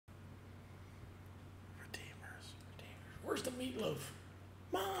Where's the meatloaf?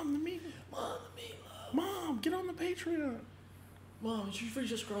 Mom, the meatloaf. Mom, the meatloaf. Mom, get on the Patreon. Mom, did you free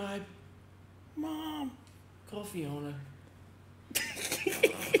subscribe? Mom. Call Fiona.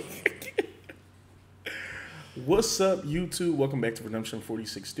 What's up, YouTube? Welcome back to Redemption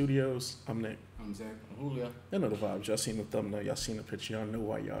 46 Studios. I'm Nick. I'm Zach. I'm Julio. Y'all know the vibes. Y'all seen the thumbnail. Y'all seen the picture. Y'all know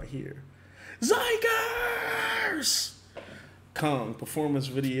why y'all here. Xikers! Koong Performance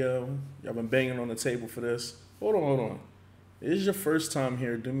video. Y'all been banging on the table for this. Hold on. If this is your first time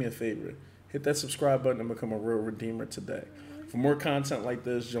here, do me a favor. Hit that subscribe button and become a real redeemer today. For more content like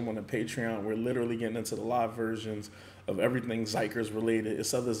this, jump on the Patreon. We're literally getting into the live versions of everything Xikers related.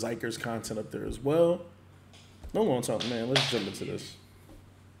 It's other Xikers content up there as well. No long talk, man. Let's jump into this.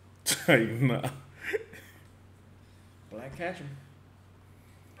 Nah. Black Catcher.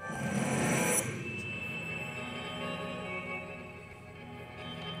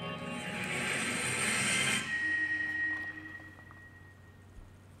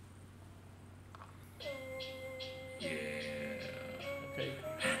 Okay.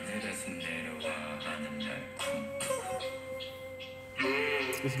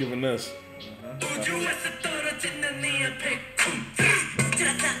 Let's give him this.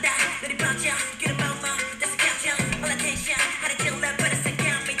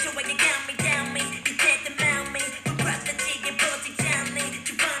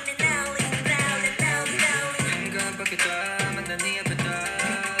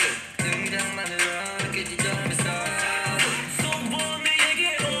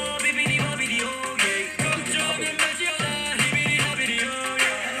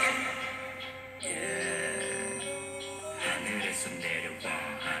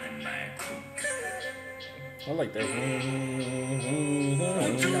 I like that.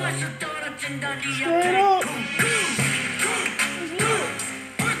 Straight up.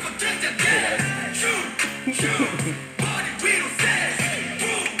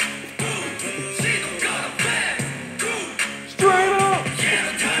 Straight up.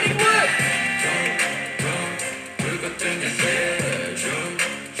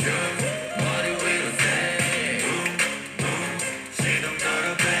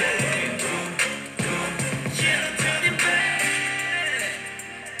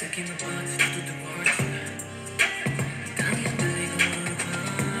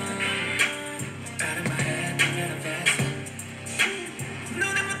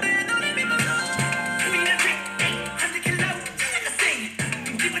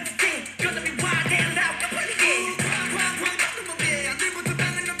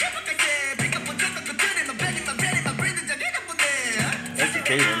 That's the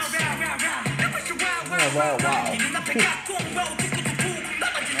cadence. Wow.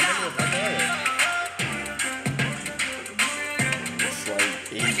 It's like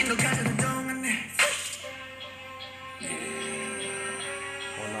 8.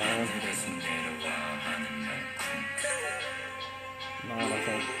 Or 9. 9, I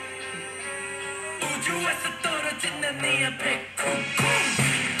think.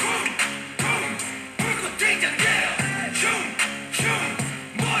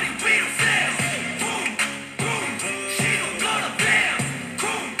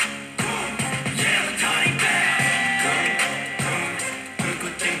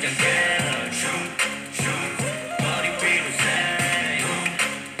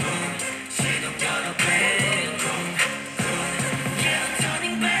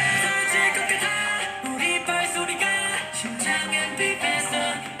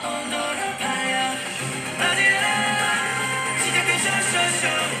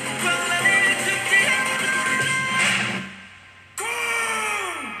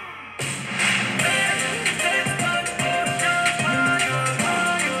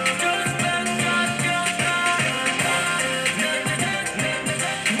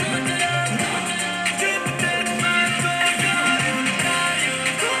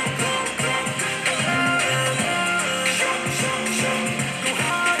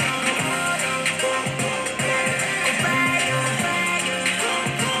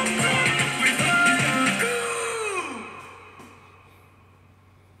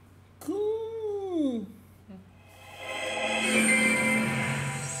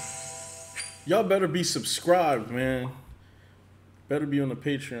 Y'all better be subscribed, man. Better be on the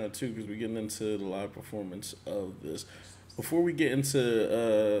Patreon too, because we're getting into the live performance of this. Before we get into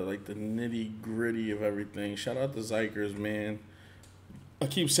like the nitty gritty of everything, shout out to Xikers, man. I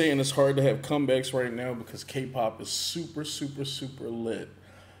keep saying it's hard to have comebacks right now because K-pop is super lit.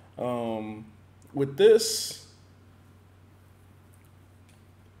 With this,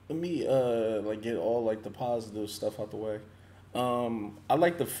 let me like get all like the positive stuff out the way. I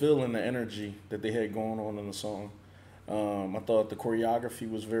like the feel and the energy that they had going on in the song. I thought the choreography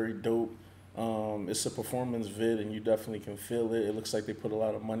was very dope. It's a performance vid, and you definitely can feel it. It looks like they put a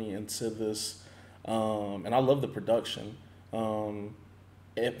lot of money into this, and I love the production.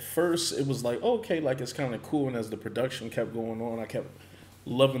 At first, it was like, okay, like it's kind of cool, and as the production kept going on, I kept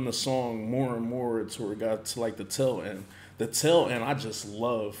loving the song more and more until it got to like the tail end. The tail end, I just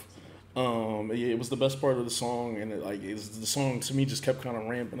love. It was the best part of the song, and the song to me just kept kind of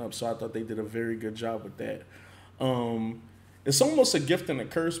ramping up. So I thought they did a very good job with that. It's almost a gift and a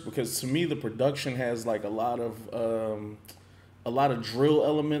curse because to me the production has like a lot of drill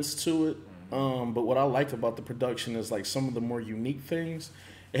elements to it. But what I like about the production is like some of the more unique things.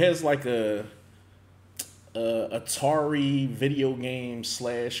 It has like a Atari video game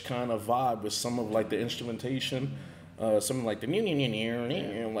 / kind of vibe with some of like the instrumentation, some of like the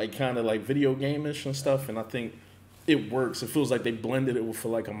like kind of like video game-ish and stuff. And I think it works. It feels like they blended it for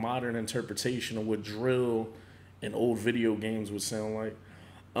like a modern interpretation of what drill and old video games would sound like.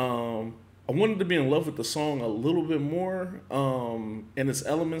 I wanted to be in love with the song a little bit more, and its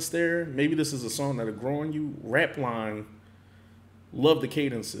elements there. Maybe this is a song that'll grow on you. Rap line, love the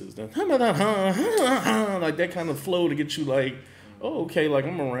cadences. Like that kind of flow to get you like, oh, okay, like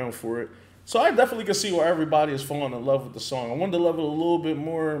I'm around for it. So I definitely can see why everybody is falling in love with the song. I wanted to love it a little bit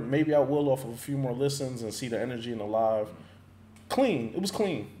more. Maybe I will off of a few more listens and see the energy in the live. Clean. It was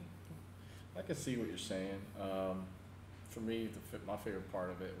clean. I can see what you're saying. For me, my favorite part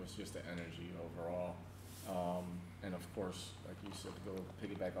of it was just the energy overall. And of course, like you said, to go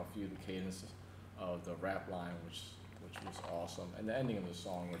piggyback off you, the cadence of the rap line, which was awesome. And the ending of the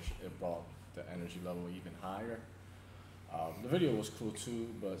song, which it brought the energy level even higher. The video was cool too,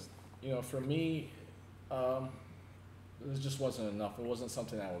 but for me, it just wasn't enough. It wasn't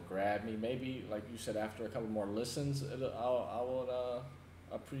something that would grab me. Maybe, like you said, after a couple more listens, I would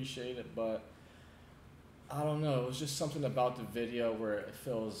appreciate it, but I don't know. It was just something about the video where it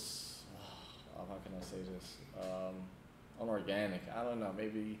feels, how can I say this, unorganic. I don't know.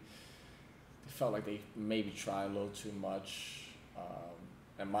 Maybe it felt like they maybe tried a little too much,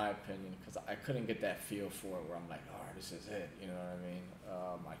 in my opinion, because I couldn't get that feel for it where I'm like, all right, this is it. You know what I mean?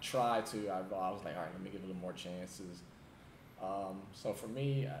 I tried to. I was like, all right, let me give it a little more chances. So for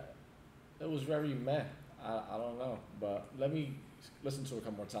me, it was very meh. I don't know, but let me listen to it a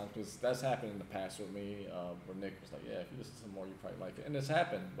couple more times because that's happened in the past with me. Where Nick was like, "Yeah, if you listen to more, you probably like it," and it's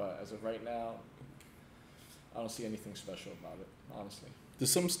happened. But as of right now, I don't see anything special about it, honestly.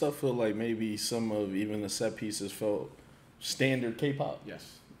 Does some stuff feel like maybe some of even the set pieces felt standard K-pop?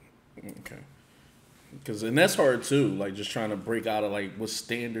 Yes. Okay. And that's hard too. Like just trying to break out of like what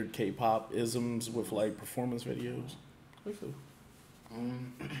standard K-pop isms with like performance videos.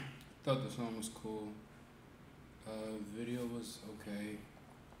 Thought the song was cool. Video was okay.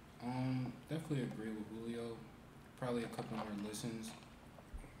 Definitely agree with Julio. Probably a couple more listens.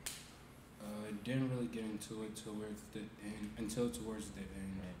 Didn't really get into it until towards the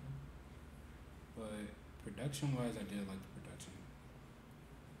end. But production-wise, I did like the production.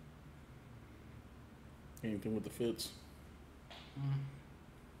 Anything with the fits?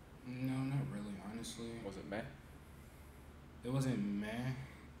 No, not really. Honestly, Was it meh? it wasn't meh,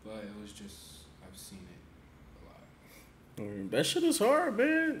 but it was just I've seen it. That shit is hard,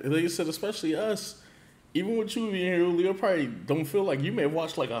 man. Like you said, especially us. Even with you being here, Leo probably don't feel like you may have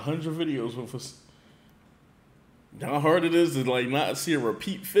watched like 100 videos with us. How hard it is to like not see a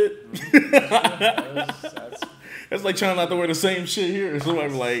repeat fit. That's like trying not to wear the same shit here.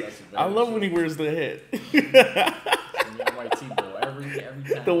 Somebody like, I love when he wears the hat. White tee, bro. Every time.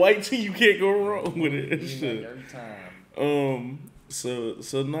 The white tee, you can't go wrong with it. Shit. Every time.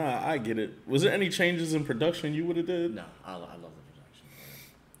 So nah, I get it. Was there any changes in production you would have did? No, I love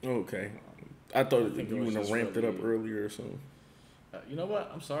the production. Okay. I thought think you it was would have just ramped it up really- earlier or something. You know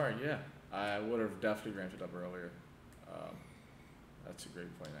what? I'm sorry. Yeah, I would have definitely ramped it up earlier. That's a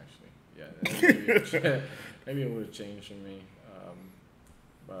great point, actually. Yeah, maybe it would have changed for me.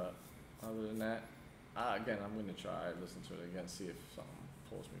 But other than that, I'm going to try listen to it again, see if something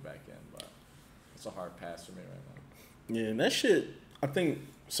pulls me back in. But it's a hard pass for me right now. Yeah, and that shit, I think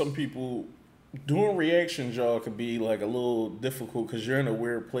some people doing reactions, y'all, could be like a little difficult because you're in a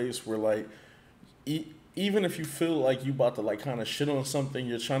weird place where like, even if you feel like you about to like kind of shit on something,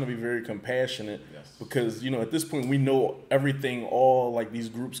 you're trying to be very compassionate. Yes. Because, at this point we know everything all like these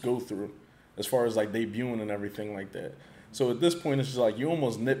groups go through as far as like debuting and everything like that. So at this point it's just like you're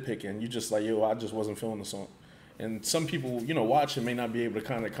almost nitpicking. You just like, yo, I just wasn't feeling the song. And some people, watching may not be able to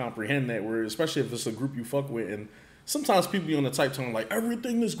kind of comprehend that, where especially if it's a group you fuck with. And sometimes people be on the type tone like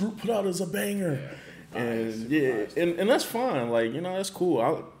everything this group put out is a banger. Yeah, and that's fine. Like, that's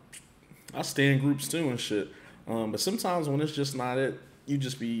cool. I stay in groups too and shit. But sometimes when it's just not it, you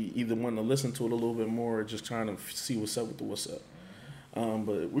just be either wanting to listen to it a little bit more or just trying to see what's up with the what's up.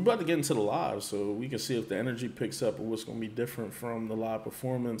 But we're about to get into the live, so we can see if the energy picks up or what's going to be different from the live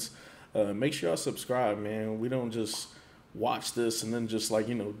performance. Make sure y'all subscribe, man. We don't just watch this and then just like,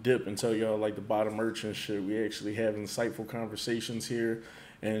 dip and tell y'all like the bottom merch and shit. We actually have insightful conversations here.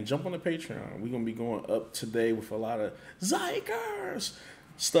 And jump on the Patreon. We're going to be going up today with a lot of Xikers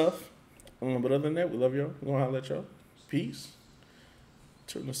stuff. But other than that, we love y'all. We're going to holler at y'all. Peace.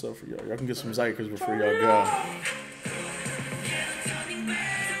 Turn this up for y'all. Y'all can get some Xikers before y'all go.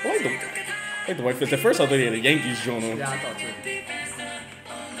 I like the white fist. At first I thought he had a Yankees joint on. Yeah, I thought too.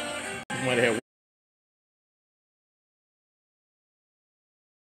 He might have had